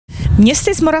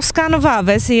Městys Moravská Nová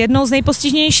Ves je jednou z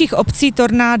nejpostiženějších obcí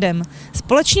tornádem.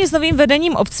 Společně s novým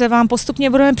vedením obce vám postupně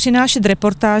budeme přinášet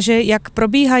reportáže, jak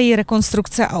probíhají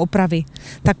rekonstrukce a opravy.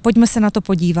 Tak pojďme se na to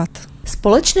podívat.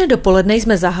 Společné dopoledne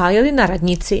jsme zahájili na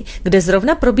radnici, kde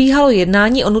zrovna probíhalo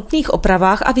jednání o nutných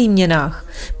opravách a výměnách.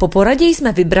 Po poradě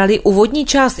jsme vybrali úvodní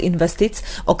část investic,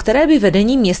 o které by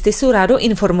vedení městysu rádo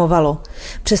informovalo.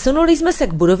 Přesunuli jsme se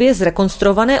k budově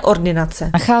zrekonstruované ordinace.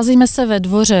 Nacházíme se ve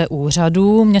dvoře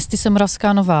úřadu městyse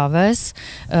Moravská Nová Ves,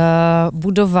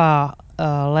 budova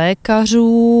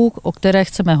lékařů, o které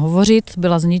chceme hovořit,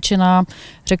 byla zničena,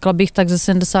 řekla bych tak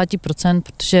ze 70%,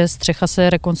 protože střecha se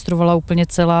rekonstruovala úplně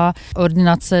celá.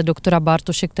 Ordinace doktora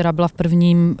Bartoše, která byla v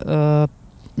prvním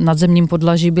nadzemním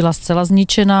podlaží, byla zcela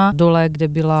zničena. Dole, kde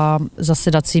byla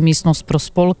zasedací místnost pro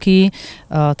spolky,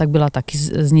 tak byla taky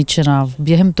zničena.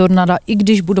 Během tornáda, i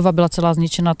když budova byla celá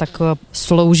zničena, tak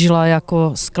sloužila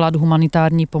jako sklad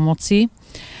humanitární pomoci.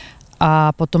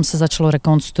 A potom se začalo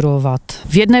rekonstruovat.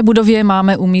 V jedné budově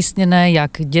máme umístěné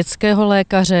jak dětského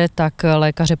lékaře, tak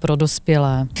lékaře pro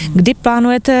dospělé. Kdy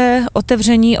plánujete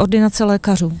otevření ordinace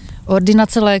lékařů?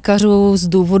 Ordinace lékařů z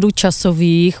důvodu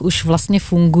časových už vlastně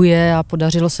funguje a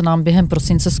podařilo se nám během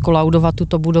prosince skolaudovat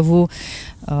tuto budovu,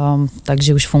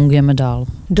 takže už fungujeme dál.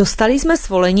 Dostali jsme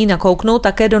svolení nakouknout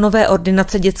také do nové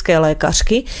ordinace dětské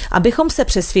lékařky, abychom se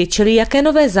přesvědčili, jaké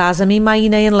nové zázemí mají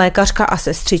nejen lékařka a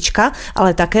sestřička,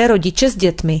 ale také rodiče s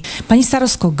dětmi. Paní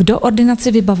starostko, kdo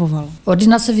ordinaci vybavoval?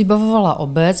 Ordinace vybavovala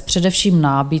obec, především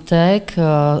nábytek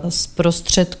z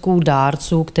prostředků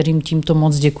dárců, kterým tímto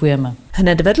moc děkujeme.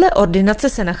 Hned vedle ordinace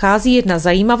se nachází jedna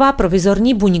zajímavá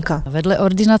provizorní buňka. Vedle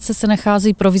ordinace se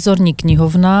nachází provizorní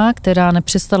knihovna, která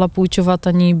nepřestala půjčovat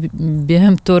ani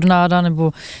během tornáda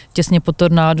nebo těsně po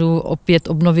tornádu, opět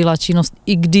obnovila činnost,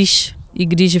 i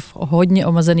když v hodně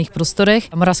omezených prostorech.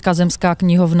 Moravská zemská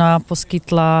knihovna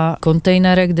poskytla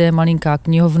kontejnerek, kde je malinká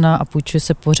knihovna a půjčuje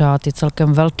se pořád. Je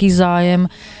celkem velký zájem,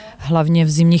 hlavně v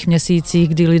zimních měsících,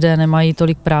 kdy lidé nemají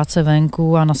tolik práce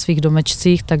venku a na svých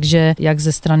domečcích, takže jak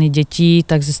ze strany dětí,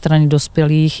 tak ze strany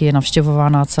dospělých je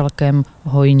navštěvována celkem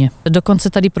hojně. Dokonce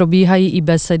tady probíhají i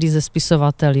besedy se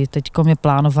spisovateli. Teďkom je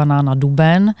plánovaná na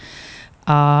duben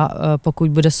a pokud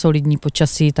bude solidní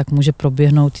počasí, tak může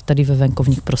proběhnout i tady ve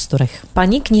venkovních prostorech.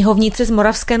 Paní knihovnice z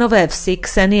Moravské Nové Vsi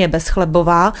Ksenie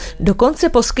Bezchlebová dokonce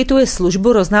poskytuje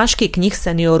službu roznášky knih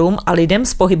seniorům a lidem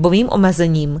s pohybovým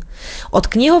omezením. Od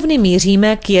knihovny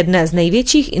míříme k jedné z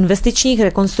největších investičních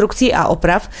rekonstrukcí a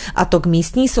oprav, a to k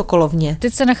místní sokolovně.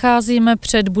 Teď se nacházíme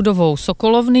před budovou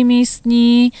sokolovny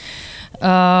místní.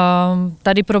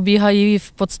 Tady probíhají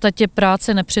v podstatě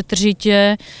práce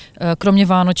nepřetržitě, kromě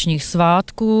vánočních svátků,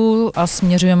 a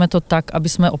směřujeme to tak, aby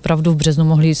jsme opravdu v březnu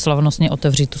mohli slavnostně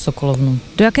otevřít tu sokolovnu.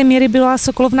 Do jaké míry byla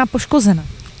sokolovna poškozena?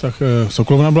 Tak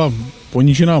sokolovna byla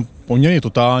poničena poměrně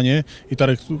totálně. I ta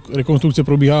rekonstrukce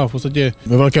probíhá v podstatě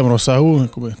ve velkém rozsahu,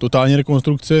 totální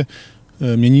rekonstrukce.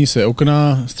 Mění se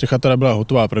okna, střecha teda byla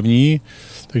hotová první,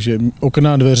 takže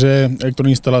okna, dveře,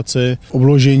 elektroinstalace,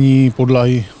 obložení,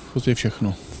 podlahy, prostě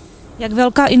všechno. Jak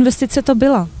velká investice to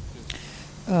byla?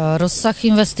 Rozsah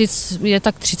investic je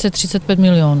tak 30-35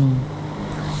 milionů.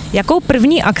 Jakou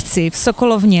první akci v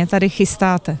sokolovně tady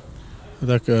chystáte?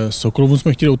 Tak sokolovnu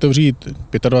jsme chtěli otevřít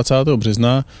 25.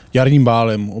 března jarním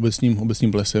bálem,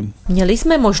 obecním plesem. Měli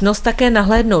jsme možnost také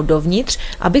nahlédnout dovnitř,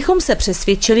 abychom se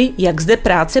přesvědčili, jak zde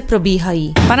práce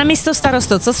probíhají. Pane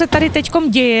místostarosto, co se tady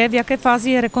teďkom děje, v jaké fázi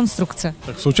je rekonstrukce?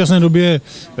 Tak v současné době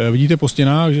vidíte po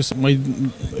stěnách, že se mají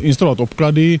instalovat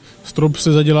obklady, strop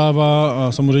se zadělává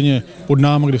a samozřejmě pod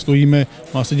námi, kde stojíme,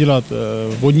 má se dělat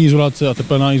vodní izolace a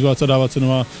tepelná izolace, dávat se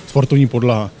nová sportovní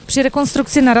podlaha. Při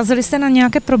rekonstrukci narazili jste na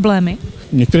nějaké problémy?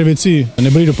 Některé věci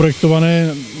nebyly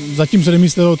doprojektované, zatím se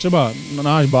nemyslelo třeba na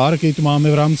náš bar, který tu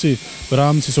máme v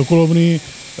rámci sokolovny.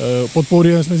 Pod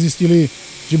pódiem jsme zjistili,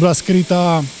 že byla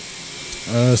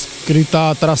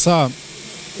skrytá trasa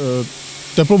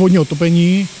teplovodního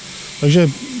topení, takže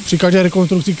při každé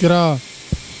rekonstrukci, která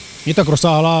je tak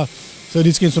rozsáhlá, se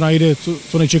vždycky něco najde,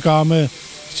 co nečekáme,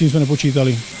 s čím jsme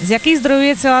nepočítali. Z jakých zdrojů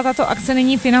je celá tato akce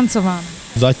nyní financována?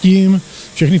 Zatím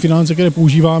všechny finance, které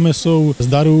používáme, jsou z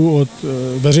darů od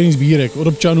veřejných sbírek, od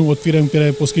občanů, od firem,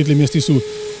 které poskytly městysu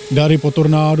dary po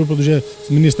tornádu, protože z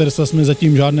ministerstva jsme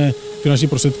zatím žádné finanční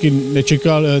prostředky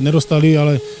nedostali,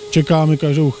 ale čekáme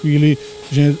každou chvíli,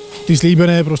 že ty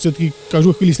slíbené prostředky,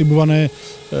 každou chvíli slibované,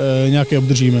 nějaké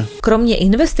obdržíme. Kromě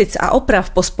investic a oprav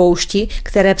po spoušti,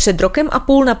 které před rokem a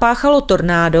půl napáchalo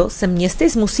tornádo, se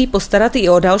městys musí postarat i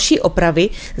o další opravy,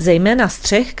 zejména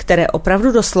střech, které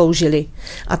opravdu dosloužily.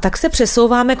 A tak se přesunuli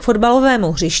přesouváme k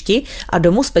fotbalovému hřišti a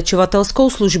domu s pečovatelskou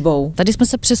službou. Tady jsme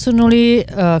se přesunuli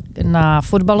na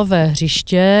fotbalové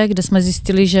hřiště, kde jsme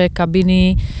zjistili, že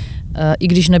kabiny, i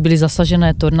když nebyly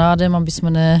zasažené tornádem, aby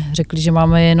jsme neřekli, že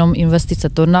máme jenom investice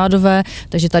tornádové,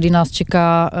 takže tady nás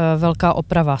čeká velká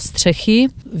oprava střechy,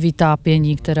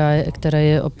 vytápění, které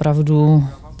je opravdu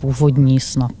původní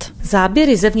snad.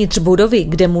 Záběry zevnitř budovy,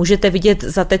 kde můžete vidět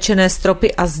zatečené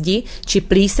stropy a zdi či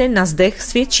plíseň na zdech,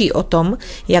 svědčí o tom,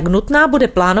 jak nutná bude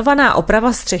plánovaná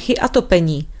oprava střechy a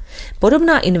topení.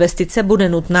 Podobná investice bude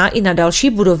nutná i na další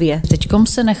budově. Teďkom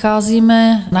se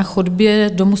nacházíme na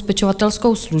chodbě domu s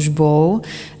pečovatelskou službou,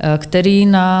 který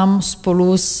nám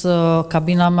spolu s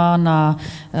kabinama na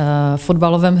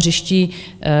fotbalovém hřišti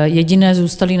jediné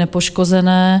zůstaly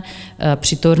nepoškozené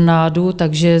při tornádu,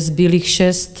 takže zbylých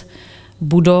 6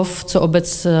 budov, co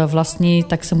obec vlastní,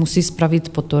 tak se musí spravit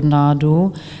po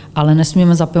tornádu, ale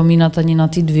nesmíme zapomínat ani na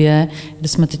ty 2, kde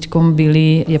jsme teďkom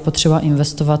byli, je potřeba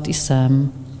investovat i sem.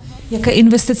 Jaké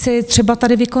investice je třeba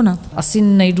tady vykonat? Asi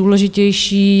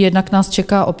nejdůležitější, jednak nás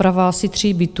čeká oprava asi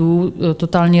 3 bytů,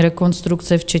 totální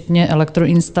rekonstrukce, včetně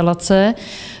elektroinstalace.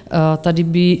 Tady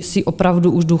by si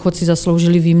opravdu už důchodci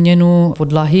zasloužili výměnu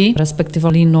podlahy, respektive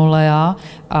linolea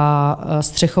a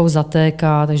střechou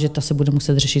zatéká, takže ta se bude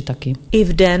muset řešit taky. I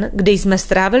v den, kdy jsme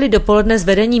strávili dopoledne s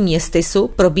vedením městysu,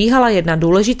 probíhala jedna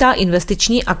důležitá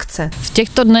investiční akce. V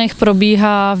těchto dnech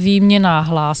probíhá výměna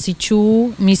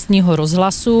hlásičů místního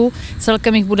rozhlasu,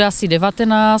 celkem jich bude asi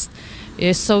 19.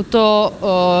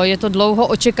 Je to dlouho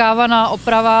očekávaná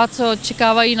oprava, co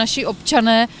očekávají naši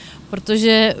občané,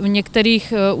 protože v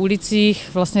některých ulicích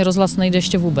vlastně rozhlas nejde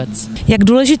ještě vůbec. Jak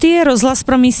důležitý je rozhlas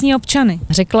pro místní občany?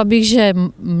 Řekla bych, že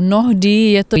mnohdy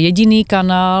je to jediný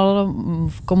kanál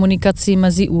v komunikaci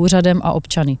mezi úřadem a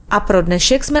občany. A pro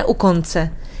dnešek jsme u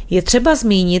konce. Je třeba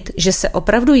zmínit, že se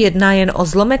opravdu jedná jen o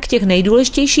zlomek těch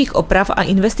nejdůležitějších oprav a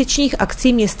investičních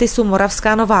akcí městysu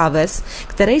Moravská Nová Ves,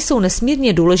 které jsou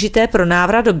nesmírně důležité pro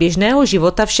návrat do běžného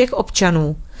života všech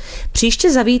občanů.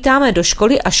 Příště zavítáme do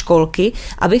školy a školky,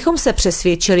 abychom se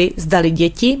přesvědčili, zdali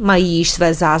děti mají již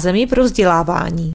své zázemí pro vzdělávání.